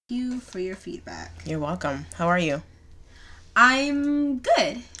you for your feedback. You're welcome. How are you? I'm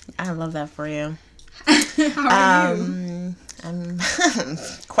good. I love that for you. How are you? I'm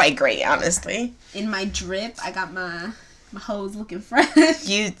quite great, honestly. In my drip, I got my hose looking fresh.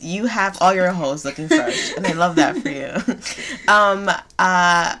 You have all your hoes looking fresh, and I love that for you.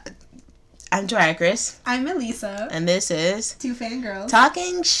 I'm Dragris. I'm Elisa. And this is Two Fangirls.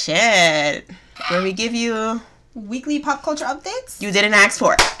 Talking Shit, where we give you weekly pop culture updates. You didn't ask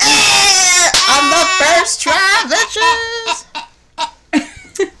for it. On the first try, bitches.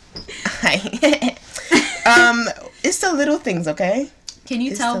 Hi. It's the little things, okay? Can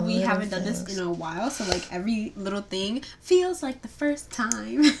you tell we haven't done this in a while? So, like, every little thing feels like the first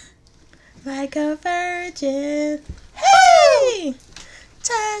time. Like a virgin. Hey!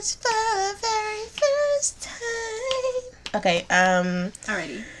 Touch for the very first time. Okay,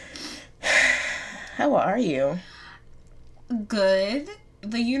 Alrighty. How are you? Good.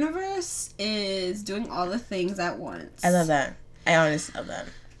 The universe is doing all the things at once. I love that. I honestly love that.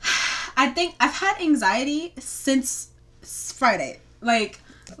 I think I've had anxiety since Friday. Like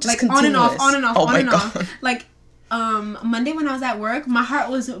Just on and off. Oh my God. Like, Monday when I was at work, my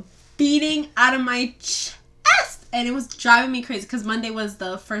heart was beating out of my chest. And it was driving me crazy because Monday was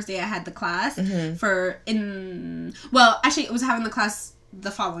the first day I had the class actually it was having the class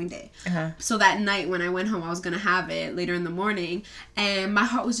the following day. So that night when I went home, I was going to have it later in the morning. And my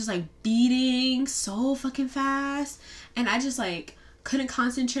heart was just like beating so fucking fast. And I just like couldn't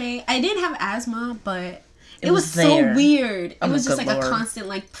concentrate. I didn't have asthma, but it was so weird. It was just like a constant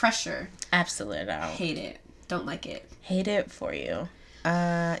like pressure. Absolutely. Hate it. Don't like it. Hate it for you.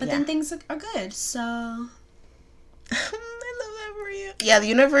 But then things are good, so... I love that for you. Yeah, the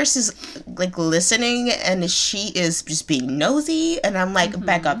universe is like listening, and she is just being nosy, and I'm like,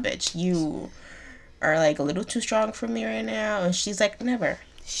 back up, bitch. You are like a little too strong for me right now. And she's like, never.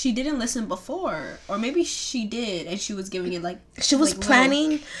 She didn't listen before, or maybe she did, and she was giving it like she was like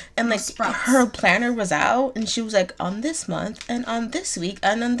planning, and like sprouts. Her planner was out, and she was like, on this month, and on this week,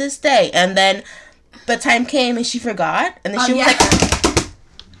 and on this day, and then the time came, and she forgot, and then she was like,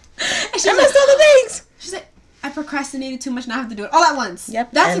 and she I missed all the things. She's like, I procrastinated too much, now I have to do it all at once.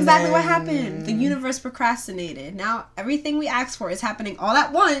 Yep. That's exactly what happened. The universe procrastinated. Now everything we asked for is happening all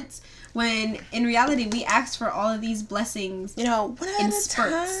at once, when in reality we asked for all of these blessings, one at a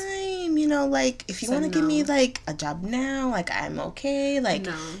time. Like if you want to give me like a job now, like I'm okay. Like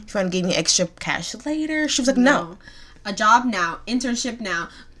if you want to give me extra cash later, she was like, no. A job now, internship now,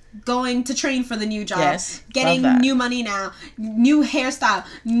 going to train for the new job, getting new money now, new hairstyle,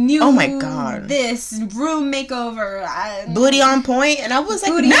 new oh my God, this room makeover, booty on point, and I was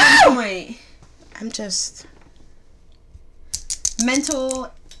like, no, on point. I'm just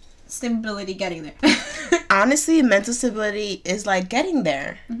mental stability getting there. Honestly, mental stability is like getting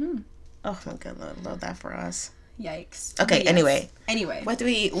there. Oh my God, I love that for us. Yikes. Okay, yes. Anyway, what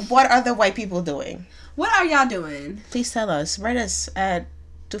are the white people doing? What are y'all doing? Please tell us. Write us at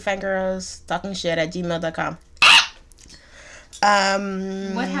twofangirlstalkingshit@gmail.com.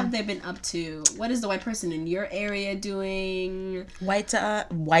 What have they been up to? What is the white person in your area doing? White to us.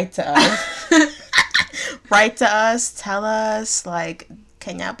 Write to us. Tell us, like,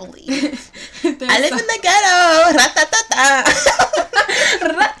 can y'all believe? I live in the ghetto.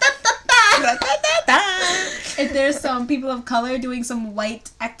 If there's some people of color doing some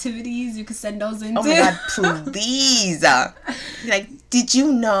white activities, you could send those in. Oh my God, please. Like, did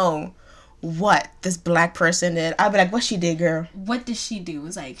you know what this black person did? I'll be like, what she did, girl? What did she do? It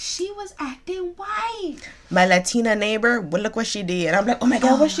was like, she was acting white. My Latina neighbor, well, look what she did. And I'm like, oh my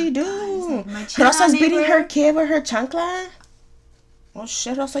God, what she do? Like, Rosa's beating her kid with her chancla. Oh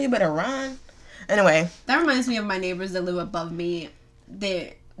shit, Rosa, you better run. Anyway. That reminds me of my neighbors that live above me.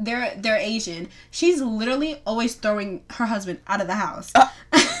 They're Asian. She's literally always throwing her husband out of the house.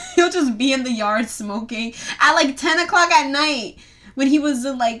 He'll just be in the yard smoking at like 10 o'clock at night when he was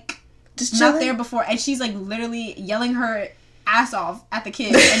like just not there before, and she's like literally yelling her ass off at the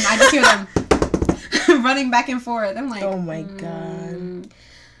kids, and I just hear them running back and forth. I'm like, oh my God.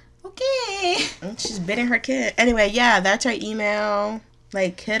 Okay. She's biting her kid. Anyway, yeah, that's our email.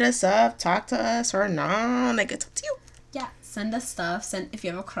 Like, hit us up, talk to us, or not. Like, it's up to you. Yeah, send us stuff. If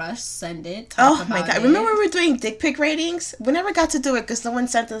you have a crush, send it. Oh my God. Remember we were doing dick pic ratings? We never got to do it because no one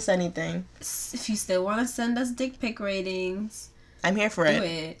sent us anything. If you still want to send us dick pic ratings, I'm here for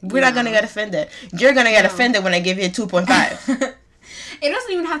it. We're not going to get offended. You're going to get offended when I give you a 2.5. It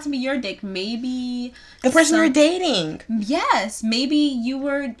doesn't even have to be your dick. Maybe the person you're dating. Yes. Maybe you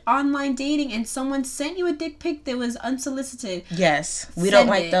were online dating and someone sent you a dick pic that was unsolicited. Yes. We don't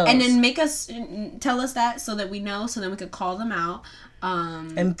like those. And then tell us that so that we know, so then we could call them out.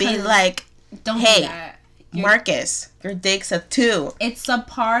 And be like, don't hey, do that. Marcus, your dick's a 2. It's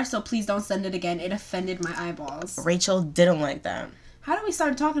subpar, so please don't send it again. It offended my eyeballs. Rachel didn't like that. How do we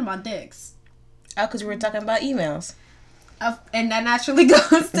start talking about dicks? Oh, because we were talking about emails. And that naturally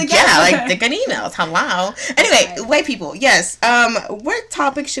goes together. Yeah, like dick and emails. Hello. Anyway, Okay. white people. Yes. What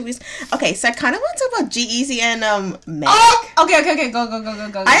topic should we? Okay, so I kind of want to talk about G-Eazy and Meg. Oh, okay.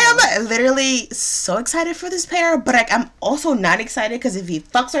 Go. I am literally so excited for this pair, but like I'm also not excited because if he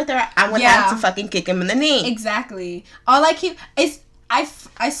fucks with her, I'm gonna have to fucking kick him in the knee. Exactly. All I keep is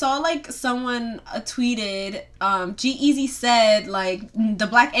I saw like someone tweeted G-Eazy said like the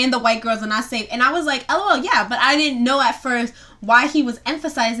black and the white girls are not safe, and I was like, LOL, yeah, but I didn't know at first why he was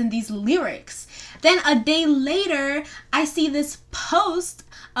emphasizing these lyrics. Then a day later, I see this post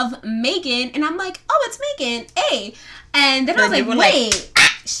of Megan, and I'm like, oh, it's Megan, hey. And then I was like, wait,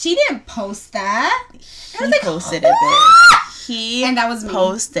 she didn't post that. He posted it, bitch. He and that was me.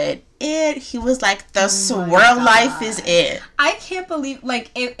 Posted it. He was like, the swirl life is it. I can't believe,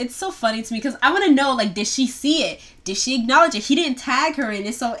 like, it's so funny to me because I want to know, like, did she see it? Did she acknowledge it? He didn't tag her in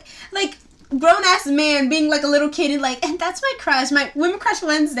it. So, like, grown-ass man being, like, a little kid and, like, and that's my crush, my Women Crush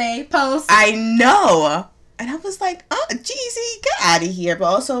Wednesday post. I know. And I was like, oh, Jeezy, get out of here. But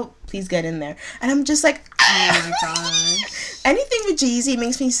also, please get in there. And I'm just like, oh my gosh. Anything with Jeezy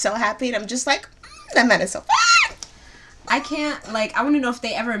makes me so happy. And I'm just like, that man is so fun. I can't, like, I want to know if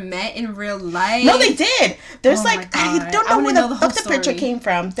they ever met in real life. No, they did. There's oh like, I don't know where the fuck the picture came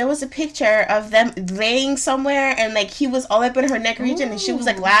from. There was a picture of them laying somewhere and like he was all up in her neck region and she was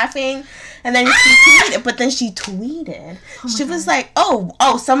like laughing. And then she tweeted, but then she tweeted. Oh she was like,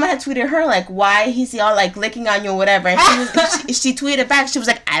 oh, someone had tweeted her like, why he's all like licking on you or whatever. And she tweeted back. She was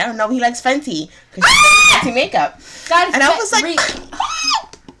like, I don't know, he likes Fenty because she's Fenty makeup. God, and I was like,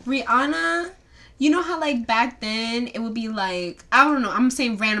 Rihanna. You know how, like, back then, it would be, like, I don't know, I'm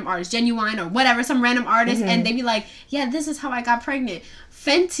saying random artist, Genuine or whatever, some random artist, and they'd be like, yeah, this is how I got pregnant.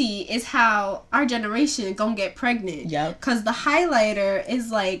 Fenty is how our generation gonna get pregnant. Yep. Because the highlighter is,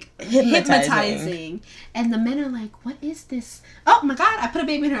 like, hypnotizing. And the men are like, what is this? Oh, my God, I put a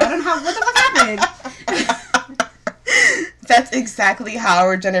baby in her. I don't know what the fuck happened. That's exactly how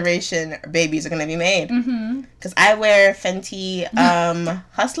our generation babies are gonna be made. Because I wear Fenty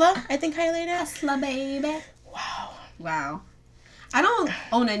Hustler, I think highlighter. Hustler, baby. Wow. I don't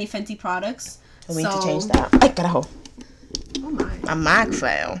own any Fenty products. We need to change that. I got a hole. Oh my. A mag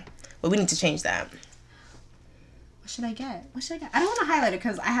fail. But we need to change that. What should I get? I don't want a highlighter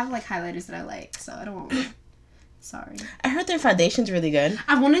because I have like highlighters that I like, so I don't want one. Sorry. I heard their foundation's really good.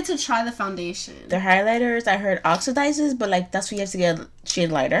 I wanted to try the foundation. Their highlighters, I heard oxidizes, but like that's what you have to get a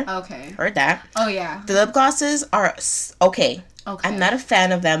shade lighter. Okay. Heard that. Oh yeah. The lip glosses are okay. I'm not a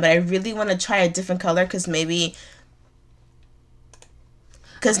fan of them, but I really want to try a different color because maybe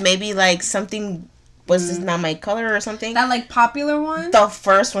like something was this not my color or something. That like popular one. The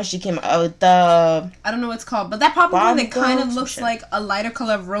first one she came out I don't know what it's called, but that popular one that kind of looks like a lighter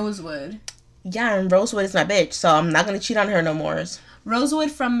color of rosewood. Yeah, and Rosewood is my bitch, so I'm not gonna cheat on her no more. Rosewood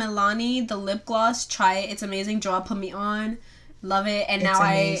from Milani, the lip gloss. Try it; it's amazing. Joa put me on, love it, and now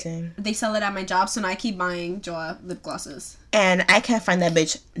they sell it at my job, so now I keep buying Joa lip glosses. And I can't find that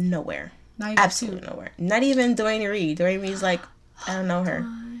bitch nowhere. Not even absolutely nowhere. Not even Dwayne Reed. Dwayne Reed's like, I don't know her.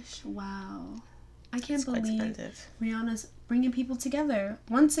 Gosh, wow! I can't believe Rihanna's bringing people together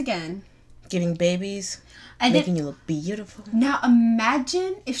once again. Giving babies. And making you look beautiful. Now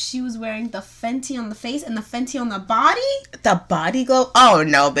imagine if she was wearing the Fenty on the face and the Fenty on the body. The body glow? Oh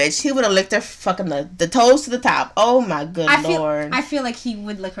no, bitch. He would have licked her fucking the toes to the top. Oh my good lord. I feel like he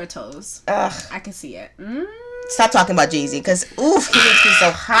would lick her toes. Ugh. I can see it. Stop talking about Jeezy, because oof, he makes me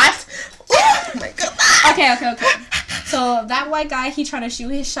so hot. Oh my god. Okay. So that white guy, he trying to shoot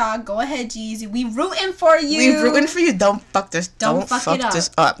his shot. Go ahead, Jeezy. We rooting for you. Don't fuck this. Don't fuck this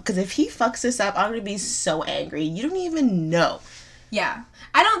up. Because if he fucks this up, I'm gonna be so angry. You don't even know. Yeah.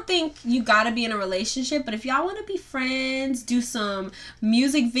 I don't think you gotta be in a relationship, but if y'all want to be friends, do some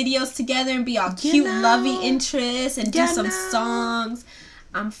music videos together and be all cute, lovey interests and do some songs,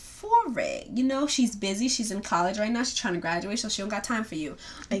 I'm for it. You know, she's busy. She's in college right now. She's trying to graduate, so she don't got time for you.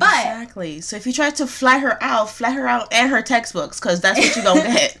 Exactly. So if you try to fly her out and her textbooks, because that's what you gonna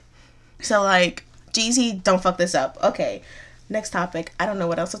get. So, like, Jeezy, don't fuck this up. Okay. Next topic. I don't know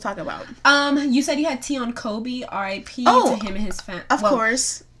what else to talk about. You said you had tea on Kobe. R.I.P. to him and his family. Of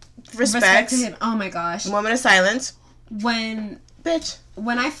course. Respect to him. Oh my gosh. Moment of silence. When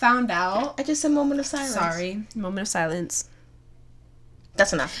I found out. I just said moment of silence. Sorry. Moment of silence.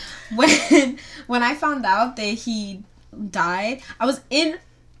 That's enough. When I found out that he died, I was in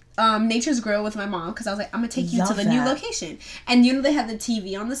Nature's Grill with my mom because I was like, I'm gonna take you to the Love new that. location. And you know they had the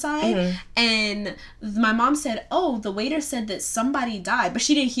TV on the side, and my mom said, "Oh, the waiter said that somebody died," but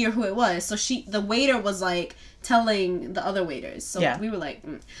she didn't hear who it was. So the waiter was like telling the other waiters. So we were like,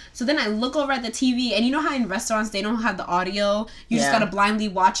 So then I look over at the TV, and you know how in restaurants they don't have the audio, you just gotta blindly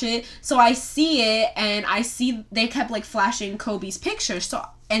watch it. So I see it, and I see they kept like flashing Kobe's picture. So.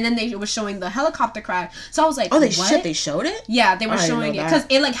 And then they were showing the helicopter crash. So I was like, oh, what? They showed it? Yeah, they were showing it. Because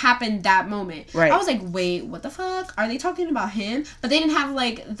it, like, happened that moment. Right. I was like, wait, what the fuck? Are they talking about him? But they didn't have,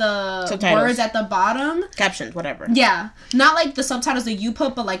 like, the subtitles. Words at the bottom. Captions, whatever. Yeah. Not, like, the subtitles that you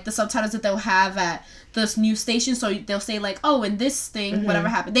put, but, like, the subtitles that they'll have at this new station. So they'll say, like, oh, in this thing, whatever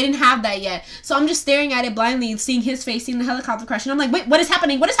happened. They didn't have that yet. So I'm just staring at it blindly, seeing his face, seeing the helicopter crash. And I'm like, wait, what is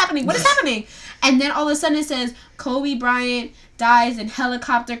happening? What is happening? What is happening? And then all of a sudden it says, Kobe Bryant dies in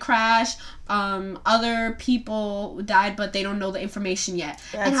helicopter crash. Other people died, but they don't know the information yet.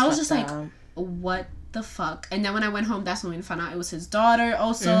 That's and I was just like, what the fuck? And then when I went home, that's when we found out it was his daughter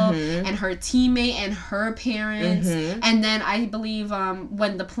also, and her teammate and her parents. And then I believe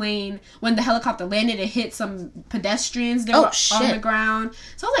when the helicopter landed, it hit some pedestrians that were on the ground.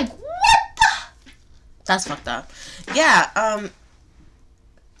 So I was like, what the? That's fucked up. Yeah.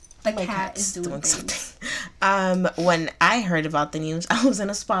 The cat is doing something. When I heard about the news, I was in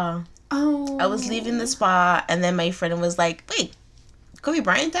a spa. Oh. I was leaving the spa, and then my friend was like, wait, Kobe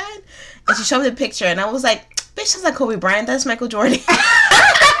Bryant died? And she showed me the picture, and I was like, bitch, that's not Kobe Bryant, that's Michael Jordan.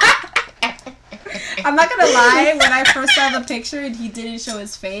 I'm not gonna lie, when I first saw the picture and he didn't show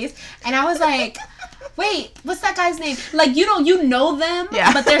his face, and I was like, wait, what's that guy's name? Like, you know them,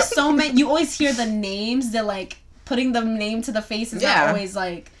 but there's so many, you always hear the names, they're like, putting the name to the face is not always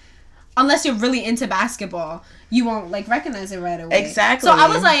like, unless you're really into basketball, you won't like recognize it right away. Exactly. So I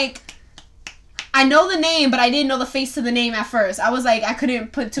was like, I know the name, but I didn't know the face to the name at first. I was like, I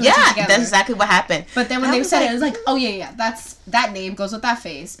couldn't put two and two together. Yeah, that's exactly what happened. But then when they said it, it was like, oh yeah, that name goes with that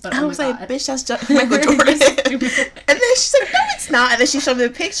face. But I was like, bitch, that's Michael Jordan. And then she's like, no, it's not. And then she showed me a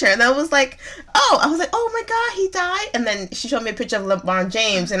picture, and I was like, oh my god, he died. And then she showed me a picture of LeBron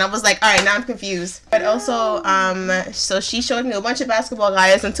James, and I was like, all right, now I'm confused. But also, so she showed me a bunch of basketball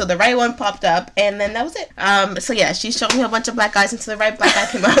guys until the right one popped up, and then that was it. So yeah, she showed me a bunch of black guys until the right black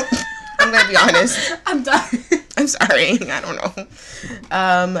guy came up. I'm gonna be honest. I'm done. I'm sorry. I don't know.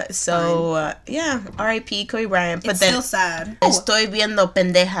 Yeah. R.I.P. Kobe Bryant. But it's still sad. Estoy viendo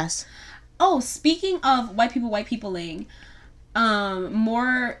pendejas. Oh, speaking of white peopling,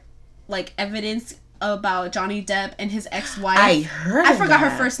 more like evidence about Johnny Depp and his ex-wife. I forgot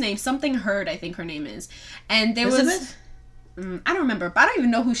her first name. Something Heard, I think her name is. And there Elizabeth? was I don't remember, but I don't even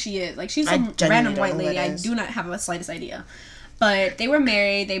know who she is. Like, she's some random white lady. I do not have the slightest idea. But they were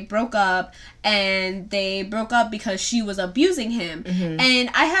married, they broke up, and they broke up because she was abusing him.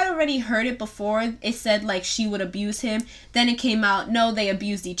 And I had already heard it before. It said, like, she would abuse him. Then it came out, no, they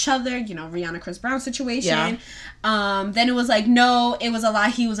abused each other. You know, Rihanna, Chris Brown situation. Yeah. Then it was like, no, it was a lie.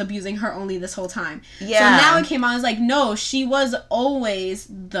 He was abusing her only this whole time. Yeah. So now it came out, it's like, no, she was always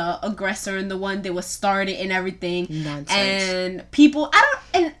the aggressor and the one that was started and everything. Nonsense. And people,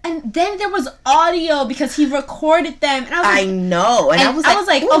 and then there was audio because he recorded them. And I was like, I know. And I was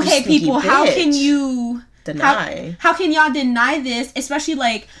like, okay, people, how can you deny? How can y'all deny this? Especially,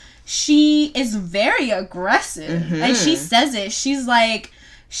 like, she is very aggressive. And she says it. She's like,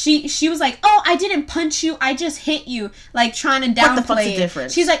 she was like, oh, I didn't punch you, I just hit you, like, trying to downplay what the fuck's the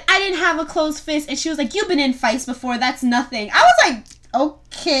difference? She's like, I didn't have a closed fist. And she was like, you've been in fights before, that's nothing. I was like,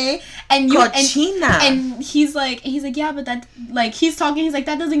 okay. And and he's like, yeah, but that, like, he's talking, he's like,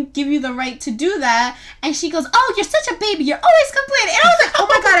 that doesn't give you the right to do that. And she goes, oh, you're such a baby, you're always complaining. And I was like, oh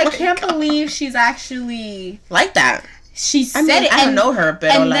my god, I can't believe she's actually like that. She said it. I don't know her,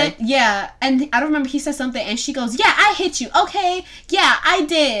 but and like, then, yeah, and I don't remember, he said something, and she goes, yeah, I hit you. Okay, yeah, I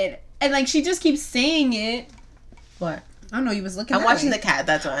did. And like, she just keeps saying it. What? I don't know, you was looking I'm watching the cat,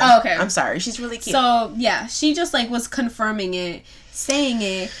 that's why. Oh, okay. I'm sorry, she's really cute. So, yeah, she just, like, was confirming it, saying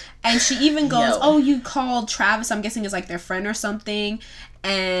it, and she even goes, oh, you called Travis, I'm guessing is, like, their friend or something,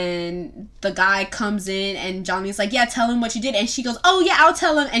 and the guy comes in, and Johnny's like, yeah, tell him what you did, and she goes, oh, yeah, I'll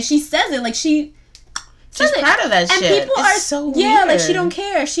tell him, and she says it, like, she's proud of that shit. And people are so weird. Yeah, like, she don't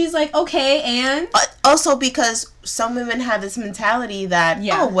care. She's like, okay, and also because some women have this mentality that,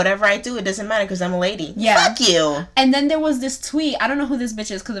 oh, whatever I do, it doesn't matter because I'm a lady. Yeah. Fuck you. And then there was this tweet. I don't know who this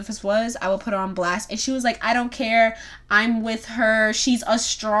bitch is because if it was, I would put her on blast. And she was like, I don't care. I'm with her. She's a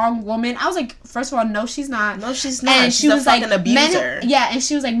strong woman. I was like, first of all, no, she's not. No, she's not. And she's a fucking abuser. And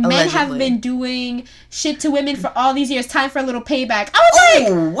she was like, men have been doing shit to women for all these years. Time for a little payback. I was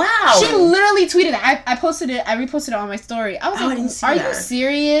like, wow. She literally tweeted it. I posted it. I reposted it on my story. I was like, are you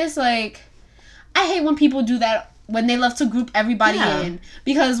serious? Like, I hate when people do that. When they love to group everybody in.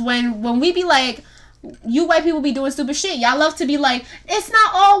 Because when we be like, you white people be doing stupid shit, y'all love to be like, it's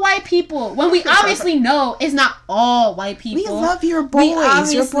not all white people. When we obviously know it's not all white people. We love your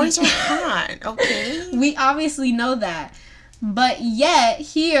boys. Your boys are hot. Okay. We obviously know that. But yet,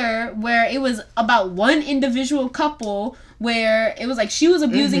 here, where it was about one individual couple, where it was like she was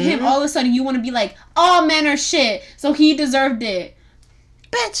abusing him, all of a sudden you want to be like, all men are shit, so he deserved it.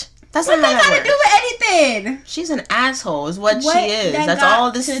 Bitch. That's what not that got to do with anything? She's an asshole is what she is. That's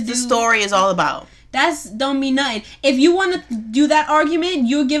all the story is all about. That's don't mean nothing. If you want to do that argument,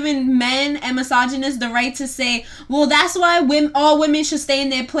 you're giving men and misogynists the right to say, well, that's why all women should stay in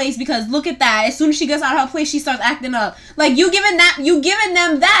their place because look at that. As soon as she gets out of her place, she starts acting up. Like, you giving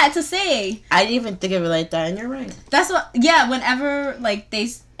them that to say. I didn't even think of it like that, and you're right. That's what, whenever, like,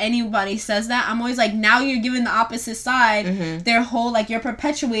 anybody says that, I'm always like, now you're giving the opposite side their whole, like, you're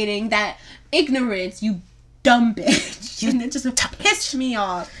perpetuating that ignorance, you dumb bitch. And it just pissed me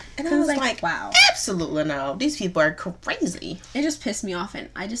off. And I was like, wow. Absolutely no. These people are crazy. It just pissed me off. And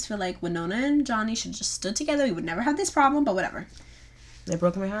I just feel like Winona and Johnny should just stood together. We would never have this problem, but whatever. They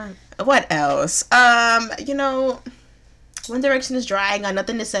broke my heart. What else? One Direction is dry. I got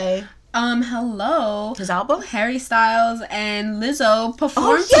nothing to say. Hello. His album? Harry Styles and Lizzo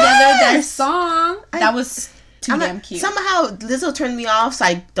performed together their song. That was too damn cute. Somehow Lizzo turned me off, so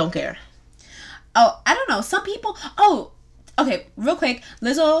I don't care. Oh, I don't know. Some people... Oh, okay, real quick.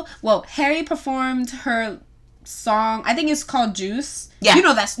 Lizzo... Well, Harry performed her song. I think it's called Juice. Yeah. You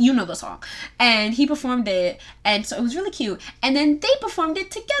know the song. And he performed it. And so it was really cute. And then they performed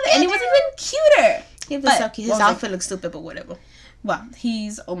it together. And it was even cuter. It was so cute. His outfit looks stupid, but whatever. Well,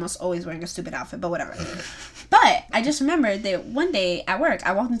 he's almost always wearing a stupid outfit, but whatever. But I just remembered that one day at work,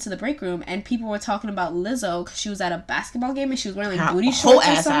 I walked into the break room and people were talking about Lizzo because she was at a basketball game and she was wearing like booty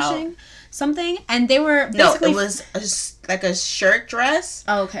shorts or something. And they were basically... No, it was like a shirt dress.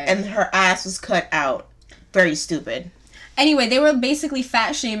 Oh, okay. And her ass was cut out. Very stupid. Anyway, they were basically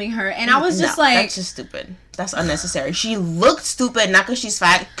fat shaming her, and I was just like... that's just stupid. That's unnecessary. She looked stupid, not because she's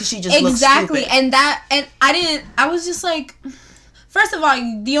fat, because she just looked stupid. Exactly, and I was just like... First of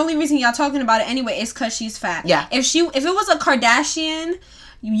all, the only reason y'all talking about it anyway is because she's fat. Yeah. If it was a Kardashian,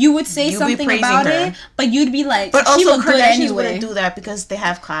 you would say something about it, but you'd be like, but she look good anyway. Wouldn't do that because they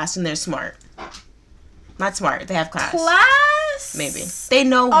have class and they're smart. Not smart. They have class. Class? Maybe. They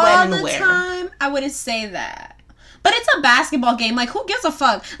know when and where. All the time, I wouldn't say that. But it's a basketball game. Like, who gives a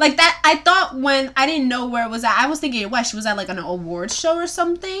fuck? Like, that, I thought when I didn't know where it was at, I was thinking, what, she was at, like, an awards show or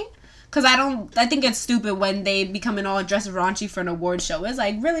something? Because I think it's stupid when they becoming all dressed raunchy for an award show. It's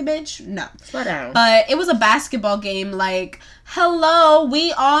like, really, bitch? No. Slow down. But it was a basketball game. Like, hello,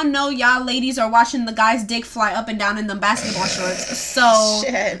 we all know y'all ladies are watching the guy's dick fly up and down in them basketball shorts. So,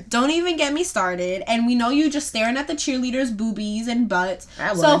 don't even get me started. And we know you just staring at the cheerleaders' boobies and butts.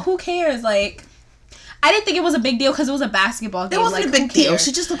 So, who cares? Like... I didn't think it was a big deal because it was a basketball game. It wasn't a big deal.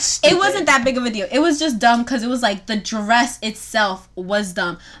 She just looked stupid. It wasn't that big of a deal. It was just dumb because it was like the dress itself was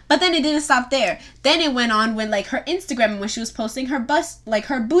dumb. But then it didn't stop there. Then it went on when like her Instagram when she was posting her bust, like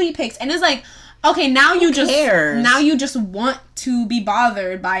her booty pics. And it's like, okay, now you just want to be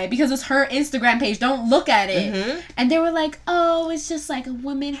bothered by it because it's her Instagram page. Don't look at it. Mm-hmm. And they were like, oh, it's just like a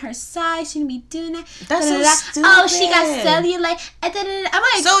woman her size shouldn't be doing that. That's so stupid. Oh, she got cellulite. I'm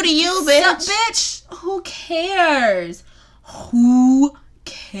like, so do you, bitch. Bitch, who cares? Who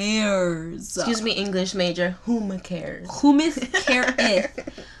cares? Excuse me, English major. Whom cares? Whom is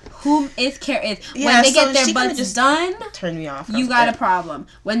careth? Whom is careth? Yeah, when they get their butts done, turn me off. You got a problem.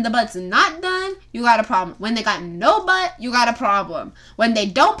 When the butt's not done, you got a problem. When they got no butt, you got a problem. When they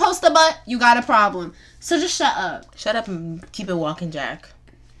don't post the butt, you got a problem. So just shut up. Shut up and keep it walking, Jack.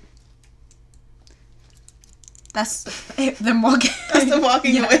 That's them walking. That's them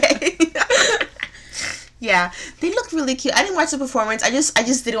walking away. Yeah, they looked really cute. I didn't watch the performance. I just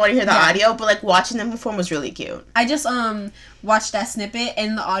didn't want to hear the audio, but like watching them perform was really cute. I just watched that snippet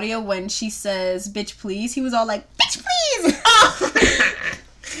in the audio when she says "bitch please." He was all like "bitch please." Oh.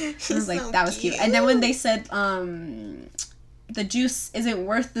 I was like, so that was cute. And then when they said the juice isn't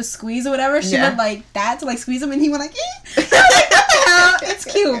worth the squeeze or whatever, she went like that to like squeeze him, and he went like, eh. I was like, what the hell? It's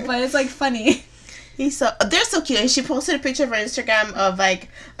cute, but it's like funny. They're so cute. And she posted a picture of her Instagram of like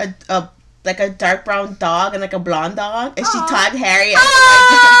a dark brown dog and like a blonde dog, and she tagged Harry.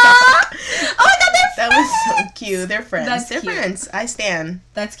 Oh my god, they're that friends! was so cute. They're friends. They're cute. friends. I stan.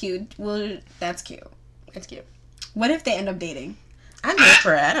 That's cute. Well, that's cute. That's cute. What if they end up dating? I'm here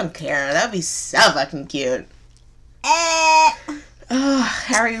for it. I don't care. That'd be so fucking cute.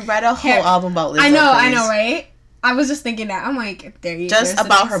 Harry, write a whole album about Lizzo. I know, please. right? I was just thinking that. I'm like, there you go. Just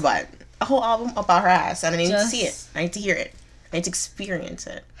about her butt. A whole album about her ass. And I need to see it. I need to hear it. I need to experience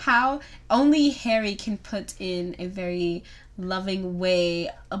it. How only Harry can put in a very loving way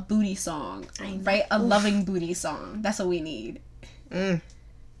a booty song, right? A loving booty song. That's what we need. I'm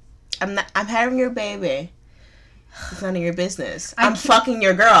having your baby. It's none of your business. I'm fucking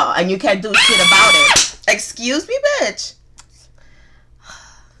your girl, and you can't do shit about it. Excuse me, bitch.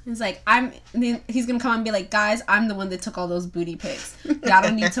 It's like, he's gonna come and be like, guys, I'm the one that took all those booty pics. Y'all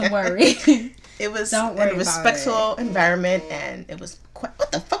don't need to worry. It was Don't in worry a respectful environment, and it was quite...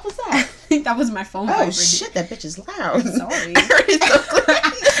 What the fuck was that? That was my phone. Oh, shit, that bitch is loud. Sorry. I heard it so clear.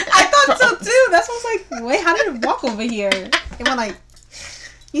 I thought so, too. That's what I was like, wait, how did it walk over here? It went like...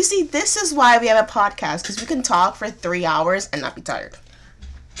 You see, this is why we have a podcast, because we can talk for 3 hours and not be tired.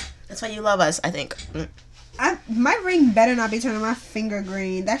 That's why you love us, I think. My ring better not be turning my finger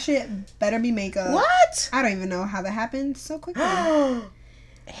green. That shit better be makeup. What? I don't even know how that happened so quickly.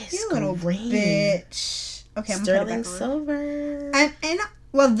 It's You little green. bitch. Okay, I'm Sterling gonna put it back on. silver. And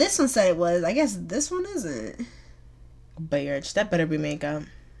well, this one said it was. I guess this one isn't. Bitch, that better be makeup.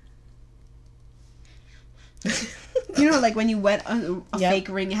 You know, like when you wet a fake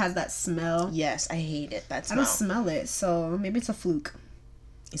ring, it has that smell. Yes, I hate it. That smell. I don't smell it, so maybe it's a fluke.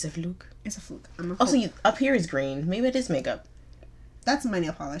 It's a fluke. It's a fluke. Also, up here is green. Maybe it is makeup. That's my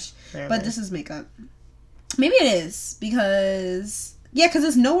nail polish, There but this is makeup. Maybe it is because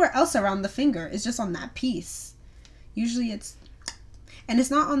it's nowhere else around the finger. It's just on that piece. Usually it's, and it's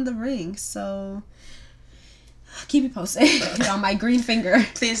not on the ring. So keep me posted on my green finger.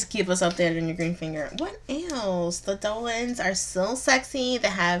 Please keep us updated on your green finger. What else? The Dolans are so sexy. They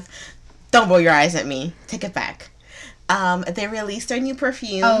have. Don't roll your eyes at me. Take it back. They released their new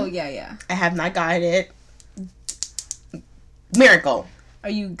perfume. Oh yeah. I have not got it. Miracle. Are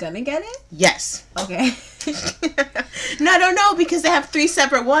you gonna get it? Yes. Okay. No, I don't know because they have 3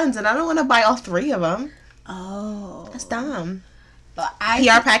 separate ones, and I don't want to buy all 3 of them. Oh, That's dumb. But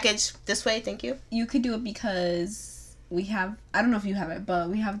PR package this way, thank you. You could do it because we have. I don't know if you have it, but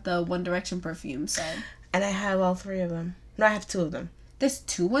we have the One Direction perfume. So. And I have all 3 of them. No, I have 2 of them. There's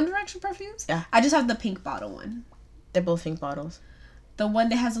 2 One Direction perfumes? Yeah. I just have the pink bottle one. They're both pink bottles. The one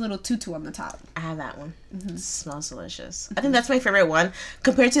that has a little tutu on the top. I have that one. Mm-hmm. It smells delicious. I think that's my favorite one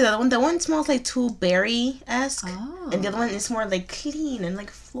compared to the other one. The one smells like too berry-esque. Oh. And the other one is more like clean and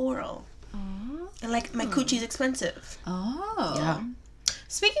like floral. Oh. And like my coochie is expensive. Oh. Yeah.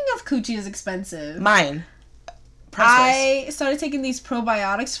 Speaking of coochie is expensive. Mine. I started taking these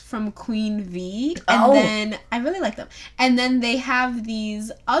probiotics from Queen V, and then I really like them. And then they have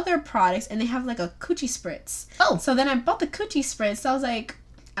these other products, and they have like a coochie spritz. Oh. So then I bought the coochie spritz. So I was like,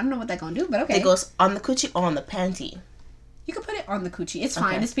 I don't know what that's gonna do, but okay. It goes on the coochie or on the panty. You can put it on the coochie. It's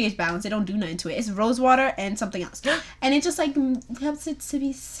fine. It's pH balanced. It don't do nothing to it. It's rose water and something else, and it just like helps it to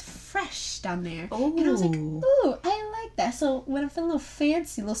be fresh down there. Ooh. And I was like, ooh, I like that. So when I'm feeling a little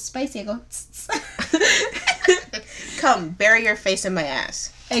fancy, a little spicy, I go. Come, bury your face in my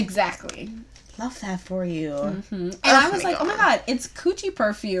ass. Exactly. Love that for you. Mm-hmm. And I was like, oh my god, it's coochie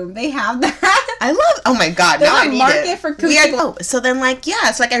perfume. They have that. I love. Oh my god, There's now I a need market it. for coochie. So then, like, yeah,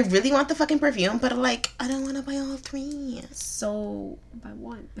 it's like I really want the fucking perfume, but like I don't want to buy all 3. So by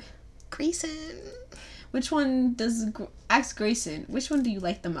one. Grayson. Which one does ask Grayson? Which one do you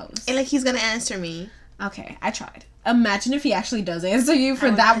like the most? And like he's gonna answer me. Okay, I tried. Imagine if he actually does answer you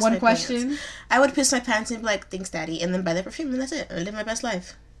for that one question. Pants. I would piss my pants and be like, "Thanks, Daddy," and then buy the perfume, and that's it. I live my best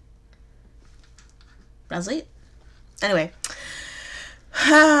life. That's it. Anyway,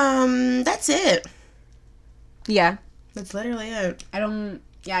 that's it. Yeah, That's literally it. I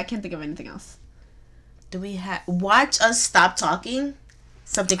can't think of anything else. Do we have watch us stop talking?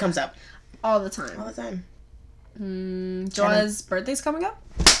 Something comes up All the time. all the time. Joa's birthday's coming up.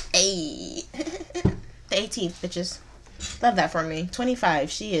 Hey, the 18th, bitches. Love that for me.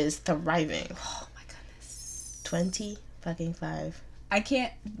 25. She is thriving. Oh my goodness. 20 fucking 5. I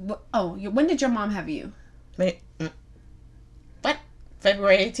can't. Oh, when did your mom have you? Wait. What?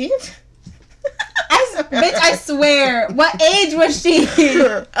 February 18th? Bitch, I swear. What age was she?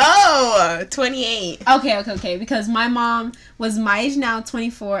 28. Okay. Because my mom was my age now,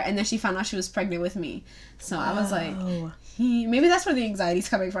 24, and then she found out she was pregnant with me. So I was like, Maybe that's where the anxiety's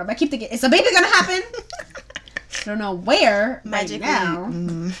coming from. I keep thinking, is a baby gonna happen? I don't know where magically, right now.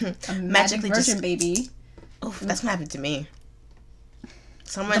 A magically virgin just, baby. Oh, that's what happened to me.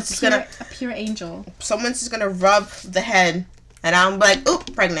 Someone's a pure angel. Someone's just gonna rub the head, and I'm like,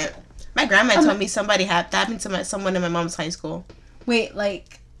 "Oop, pregnant." My grandma told me that happened to someone in my mom's high school. Wait,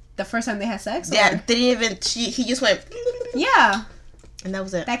 like the first time they had sex? Yeah, didn't even. He just went. Yeah. And that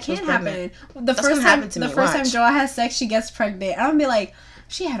was it. That can happen. The first time Joa has sex, she gets pregnant. I'm gonna be like,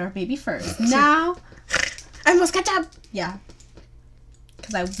 she had her baby first. Now, I must catch up. Yeah.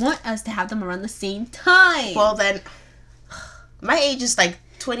 Because I want us to have them around the same time. Well, then, my age is like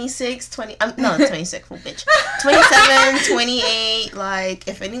 26, 20. No, 26, well, bitch. 27, 28. Like,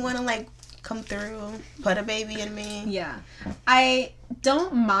 if anyone will, like, come through, put a baby in me. Yeah. I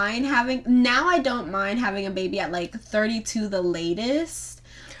don't mind having a baby at, like, 32 the latest.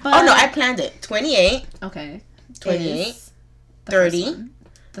 But oh, no, I planned it. 28. Okay. 28. 30.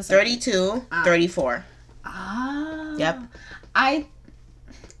 32. 34. Ah. Yep. I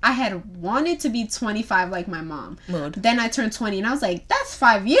had wanted to be 25 like my mom. Mood. Then I turned 20 and I was like, that's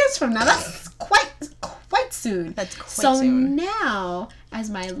 5 years from now. That's quite soon. That's quite soon. So now, as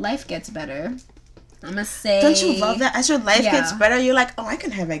my life gets better, I'm going to say... Don't you love that? As your life gets better, you're like, oh, I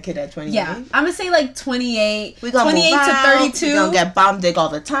can have a kid at 28. Yeah. I'm going to say like 28. We're going to 28 move out, to 32. We're going to get bomb dick all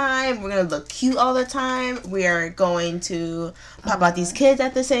the time. We're going to look cute all the time. We are going to pop out these kids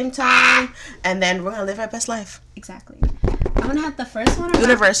at the same time. And then we're going to live our best life. Exactly. I'm going to have the first one around...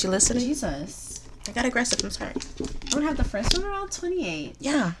 Universe, you listening? Jesus. I got aggressive. I'm sorry. I'm going to have the first one around 28.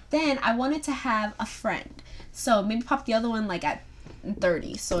 Yeah. Then I wanted to have a friend. So maybe pop the other one like at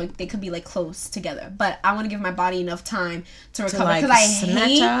 30. So they could be like close together. But I want to give my body enough time to recover. Because I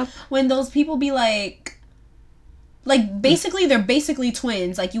hate when those people be like basically they're basically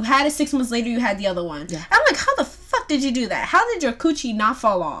twins. Like you had it 6 months later, you had the other one. Yeah. I'm like, how the fuck did you do that? How did your coochie not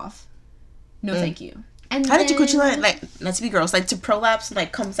fall off? No, thank you. And how did your coochie like not to be gross, like to prolapse and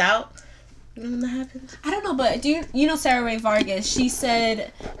like comes out? You know when that happens? I don't know, but do you know Sarah Ray Vargas? She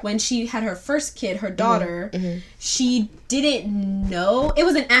said when she had her first kid, her daughter, she didn't know. It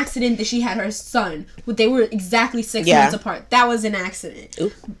was an accident that she had her son. They were exactly 6 months apart. That was an accident.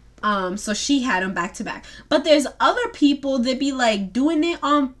 Ooh. So she had them back to back. But there's other people that be like doing it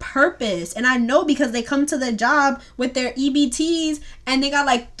on purpose. And I know because they come to the job with their EBTs and they got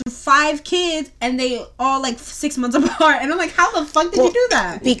like 5 kids and they all like 6 months apart. And I'm like, how the fuck did you do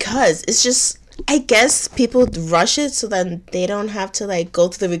that? Because it's just, I guess people rush it so then they don't have to like go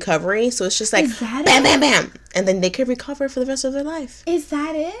through the recovery. So it's just like bam, bam, bam. And then they can recover for the rest of their life. Is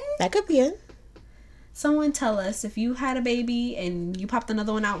that it? That could be it. Someone tell us, if you had a baby and you popped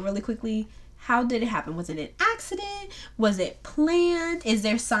another one out really quickly, how did it happen? Was it an accident? Was it planned? Is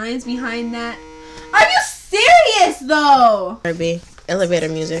there science behind that? Are you serious though? Maybe elevator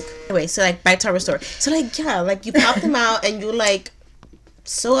music. Anyway, so like back to our story. So like yeah, like you pop them out and you like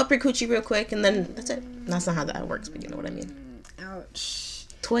sew up your coochie real quick and then that's it. That's not how that works, but you know what I mean. Ouch.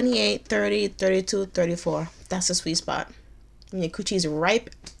 28, 30, 32, 34. That's the sweet spot. When your coochie's ripe.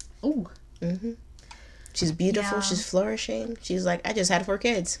 Ooh. Mm-hmm. She's beautiful. Yeah. She's flourishing. She's like, I just had 4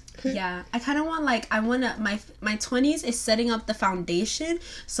 kids. Yeah. I kind of want my 20s is setting up the foundation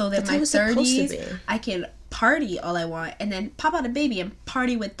so that my 30s I can party all I want and then pop out a baby and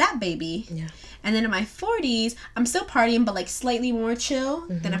party with that baby. Yeah. And then in my 40s, I'm still partying but like slightly more chill.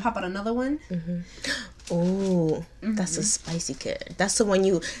 Then I pop out another one. Oh, that's a spicy kid. That's the one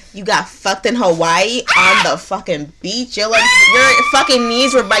you got fucked in Hawaii on the fucking beach. You're like, your fucking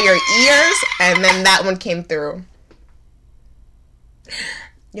knees were by your ears, and then that one came through.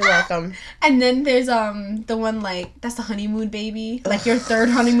 You're welcome. And then there's the one like that's the honeymoon baby, like your third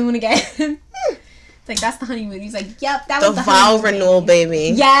honeymoon again. It's like that's the honeymoon. He's like, yep, that was the vow renewal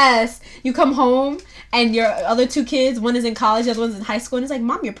baby. Yes, you come home. And your other 2 kids, one is in college, the other one's in high school. And it's like,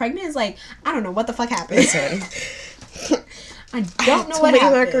 Mom, you're pregnant? It's like, I don't know what the fuck happened. Listen. I don't know what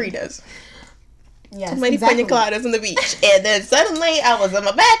happened. Too many margaritas. Yes, too many pina coladas on the beach. And then suddenly I was on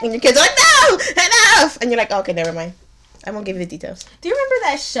my back and your kids are like, no, enough. And you're like, okay, never mind. I won't give you the details. Do you remember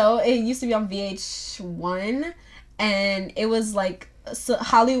that show? It used to be on VH1. And it was like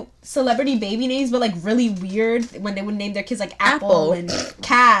Hollywood celebrity baby names, but like really weird when they would name their kids like Apple. And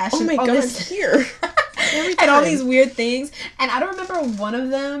Cash. Oh my god, here. And all these weird things. And I don't remember one of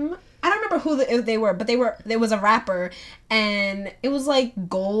them. I don't remember who they were, but there was a rapper, and it was like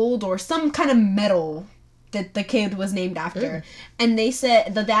gold or some kind of metal that the kid was named after. And they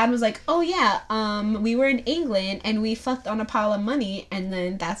said the dad was like, "Oh yeah, we were in England and we fucked on a pile of money, and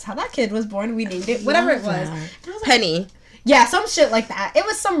then that's how that kid was born. We named it whatever it was." And I was like, Penny. Yeah, some shit like that. It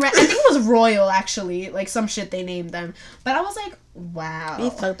was I think it was Royal, actually. Like, some shit they named them. But I was like, wow. He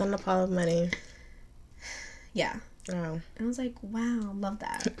fucked on a pile of money. Yeah. Oh. I was like, wow, love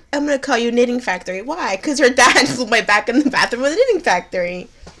that. I'm gonna call you Knitting Factory. Why? Because your dad flew my back in the bathroom with a Knitting Factory.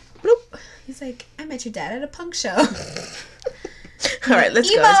 Bloop. He's like, I met your dad at a punk show. Alright, let's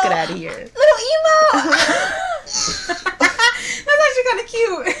go. Let's get out of here. Little emo! That's actually kind of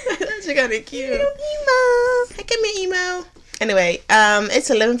cute. That's kind of cute. Little emo. Hey, give me emo. Anyway,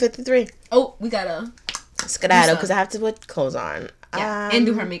 it's 11:53. Oh, we gotta skedaddle because I have to put clothes on. Yeah, and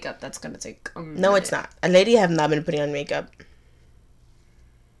do her makeup. That's gonna take a minute. No, it's not. A lady have not been putting on makeup.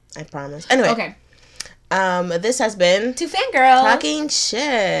 I promise. Anyway. Okay. This has been Two Fangirls Talking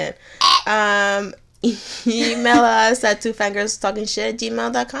Shit. Email us at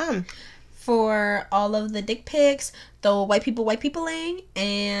twofangirlstalkingshit@gmail.com for all of the dick pics, the white peopling,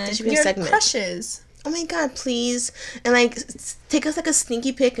 and your crushes. Oh my god, please. And like, take us like a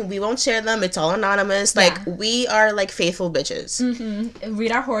sneaky pic and we won't share them. It's all anonymous. Like, we are like faithful bitches. Mm-hmm.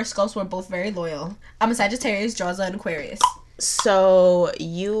 Read our horoscopes. We're both very loyal. I'm a Sagittarius, Jaws an Aquarius. So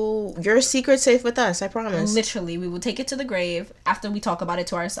your secret's safe with us, I promise. Literally, we will take it to the grave after we talk about it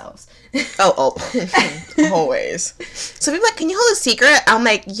to ourselves. Oh, always. So people are like, can you hold a secret? I'm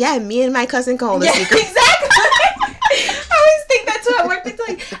like, yeah, me and my cousin can hold a secret. Exactly. I always think that too at work. It's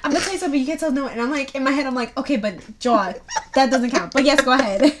like, I'm gonna tell you something, you can't tell no one. And I'm like, in my head, I'm like, okay, but Jaw, that doesn't count. But yes, go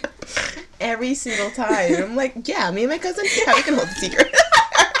ahead. Every single time. I'm like, yeah, me and my cousin, yeah, we can hold the secret.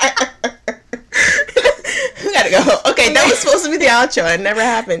 We gotta go. Okay, that was supposed to be the outro. It never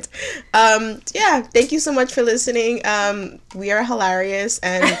happened. Yeah, thank you so much for listening. We are hilarious,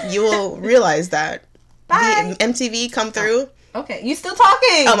 and you will realize that. Bye. The MTV come through. Okay, you still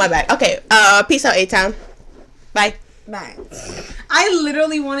talking? Oh, my bad. Okay, peace out, A-Town. Bye. Bye. I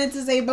literally wanted to say